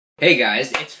Hey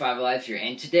guys, it's FiveAlive here,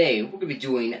 and today we're going to be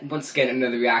doing, once again,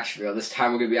 another reaction video. This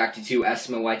time we're going to be reacting to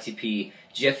SML YTP,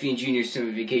 Jeffy and Junior's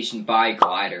Summer Vacation by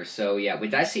Glider. So yeah,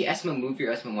 did I say SML Movie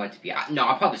or SML YTP? No,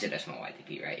 I probably said SML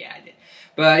YTP, right? Yeah, I did.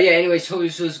 But yeah, anyways, hopefully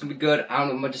this is going to be good. I don't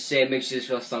know what to say. Make sure to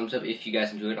give us a thumbs up if you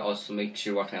guys enjoyed it. Also, make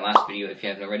sure to watch my last video if you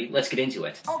haven't already. Let's get into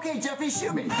it. Okay, Jeffy,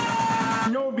 shoot me.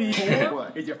 No, B.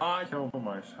 What? Is your eye kill for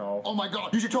myself? Oh my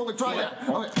god, you should totally try that.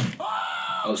 Okay.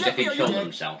 Oh, Jeffy killed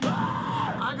himself.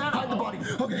 I gotta hide the body.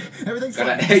 Okay, everything's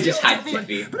Gotta fine. just hide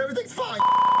Jeffy. But everything's fine.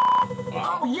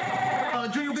 Wow. Oh yeah!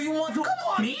 Junior, do you want to? Come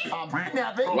on! Me?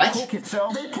 Napping. What? Cool kid, so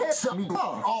they can't suck me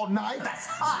all night. That's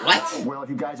hot. What? Well, if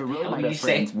you guys are really my best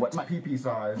friends, what's my pee-pee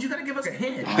size? You gotta give us a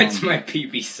hint. What's my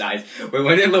pee-pee size? Wait,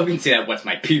 when did Logan say that? What's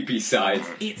my pee-pee size?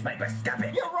 It's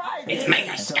microscopic. You're right. It's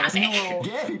microscopic.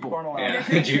 Yeah, people aren't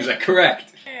allowed. Yeah, June's like,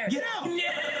 correct. Get out!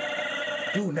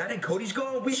 Dude, now that Cody's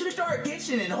gone, we should start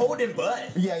kitchen and holding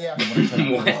butt. Yeah.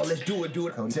 What? Oh, let's do it.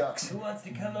 Cody sucks. Who wants to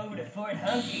come over to Fort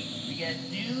Hunky? We got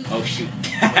dudes. Oh shoot.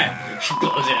 She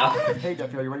blows it up. Hey,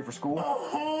 Jeffy, are you ready for school?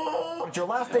 It's your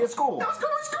last day of school. Let's go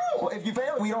to school. Well, if you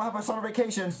fail, we don't have a summer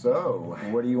vacation. So,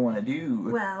 what do you want to do?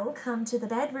 Well, come to the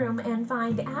bedroom and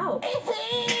find out.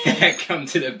 Come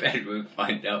to the bedroom and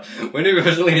find out. When did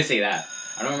Rosalina say that?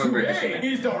 I don't remember her saying that.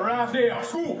 It's the last day of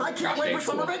school. I can't wait for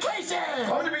summer vacation. I'm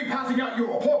gonna be passing out your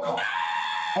report card.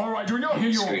 All right, Junior, here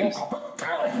your report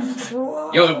card.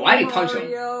 Yo, why'd he punch him?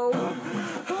 Hey,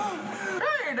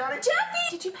 Daddy. Jeffy!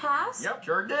 Did you pass? Yep,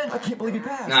 sure did. I can't believe you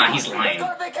passed. Nah, he's lying.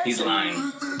 He's lying.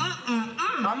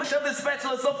 I'm gonna shove this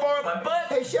spatula so far in my butt.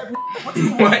 Hey, Chef, what do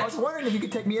you want? I was wondering if you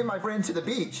could take me and my friend to the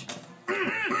beach.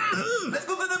 Let's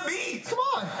go to the beach. Come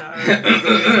on.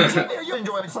 Jeffy, are you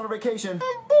enjoying summer vacation?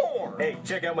 I'm bored. Hey,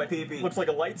 check out my pee-pee. Looks like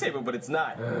a lightsaber, but it's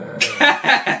not.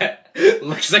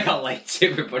 Looks like a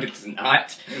lightsaber, but it's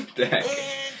not. The heck?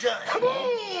 Come on.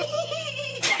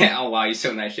 Oh wow, you're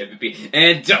so nice, Chevy.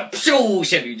 And so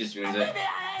Chevy just ruins it.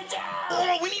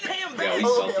 Oh, we need him, Yeah, baby.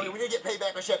 he's Okay, salty. we need to get paid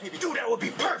back for Chef Pee-Pee. Dude, that would be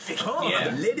perfect. Oh, Yeah.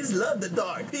 the ladies love the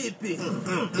dark pee-pee.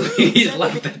 He's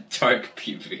like the dark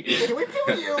pee-pee. Can we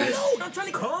feel you? No, I'm trying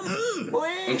to come.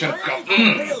 Please, I'm trying to come.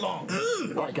 Play along.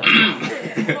 All right,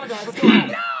 guys. Come on, guys, let's go.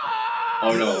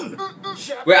 Oh no.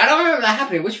 Wait, I don't remember that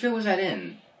happening. Which video was that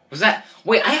in? Was that...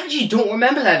 Wait, I actually don't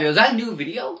remember that video. Was that a new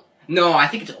video? No, I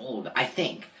think it's old. I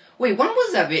think. Wait, when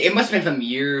was that video? It must have been from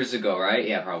years ago, right?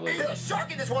 Yeah, probably. There's a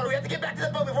shark in this water. We have to get back to the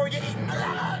boat before we get eaten.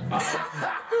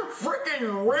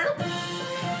 Freaking rip.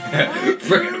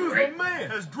 Frickin' right. Man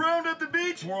has drowned at the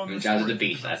beach. We're on Down to the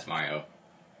beach, that's Mario.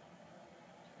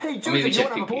 Hey, Let me Junior, you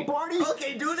check want to have a pool Pee-Pee. party?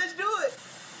 Okay, dude, let's do it.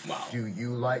 Wow. Do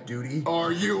you like duty?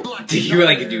 Are you black? Do you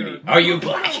like a duty? Are you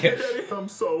black? I'm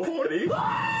so horny.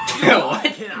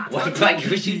 What? What black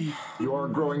Gucci? You're a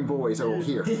growing boy, so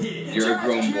here. You're a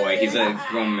grown boy. He's a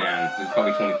grown man. He's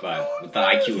probably 25. With the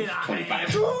IQ of 25.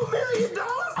 $2 million?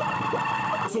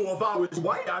 So if I was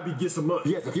white, I'd be get some money.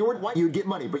 Yes, if you were white, you'd get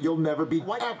money, but you'll never be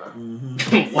white ever.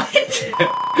 What?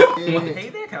 Hey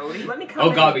there, Cody. Let me come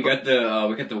Oh god, we got the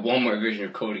Walmart version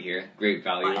of Cody here. Great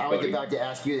value, I was Cody. about to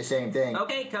ask you the same thing.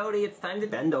 Okay, Cody, it's time to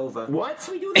bend over. What?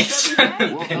 We do It's this every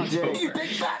day. Well, how dare you big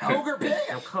fat ogre pig?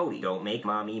 Now, Cody, don't make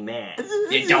mommy mad.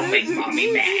 You don't make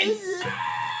mommy mad.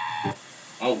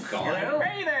 Oh god.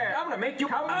 Hey there, I'm gonna make you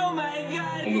come. Oh my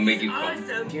god. I'm gonna make you come.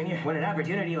 Awesome, Junior. When an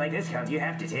opportunity like this comes, you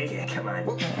have to take it. Come on.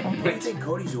 What do you think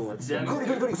Cody's doing?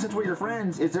 Cody, since we're your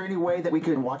friends, is there any way that we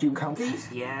could watch you come, please?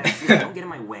 Yeah, don't get in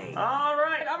my way. All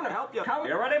right, I'm gonna help you. Come,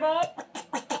 you ready, boy?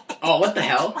 Oh, what the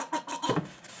hell?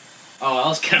 Oh, that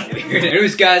was kind of weird.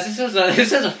 Anyways, guys, this is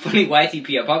a funny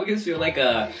YTP. I'm probably gonna feel like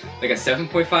a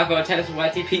 7.5 out of 10 for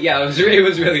YTP. Yeah, it was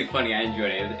really funny. I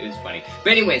enjoyed it. It was funny.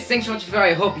 But anyways, thanks so much for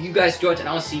I hope you guys enjoyed, and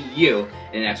I'll see you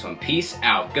in the next one. Peace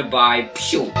out. Goodbye.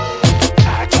 Pshoo.